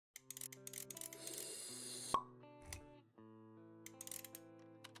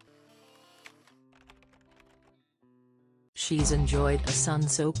she's enjoyed a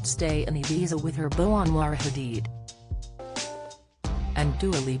sun-soaked stay in Ibiza with her beau Anwar Hadid. And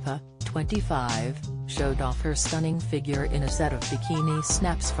Dua Lipa, 25, showed off her stunning figure in a set of bikini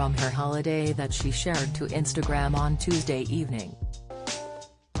snaps from her holiday that she shared to Instagram on Tuesday evening.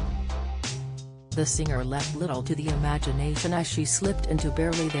 The singer left little to the imagination as she slipped into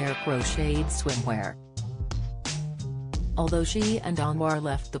barely there crocheted swimwear. Although she and Anwar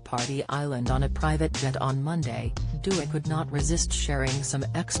left the party island on a private jet on Monday, Dua could not resist sharing some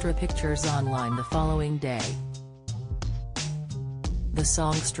extra pictures online the following day. The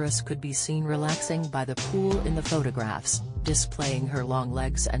songstress could be seen relaxing by the pool in the photographs, displaying her long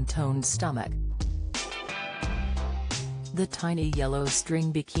legs and toned stomach. The tiny yellow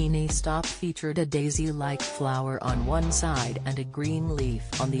string bikini top featured a daisy-like flower on one side and a green leaf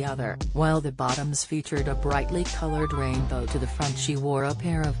on the other, while the bottoms featured a brightly colored rainbow. To the front she wore a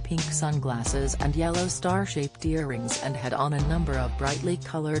pair of pink sunglasses and yellow star-shaped earrings and had on a number of brightly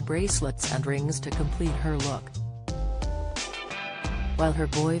colored bracelets and rings to complete her look. While her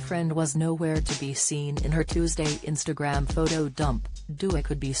boyfriend was nowhere to be seen in her Tuesday Instagram photo dump, Dua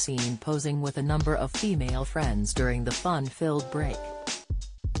could be seen posing with a number of female friends during the fun-filled break.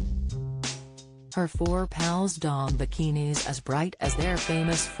 Her four pals donned bikinis as bright as their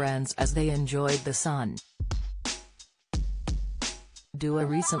famous friends as they enjoyed the sun. Dua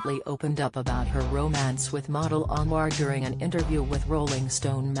recently opened up about her romance with model Anwar during an interview with Rolling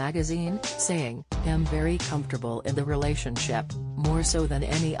Stone magazine, saying, "I'm very comfortable in the relationship, more so than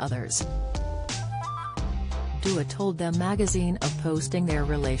any others." Dua told them magazine of posting their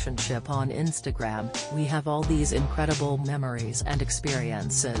relationship on Instagram, "We have all these incredible memories and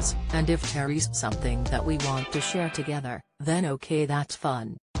experiences, and if Terry's something that we want to share together, then okay, that's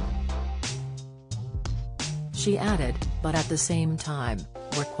fun." She added, "But at the same time,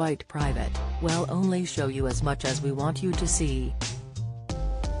 we're quite private, we'll only show you as much as we want you to see.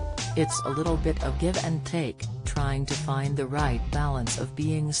 It's a little bit of give and take, trying to find the right balance of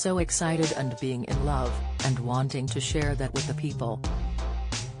being so excited and being in love, and wanting to share that with the people."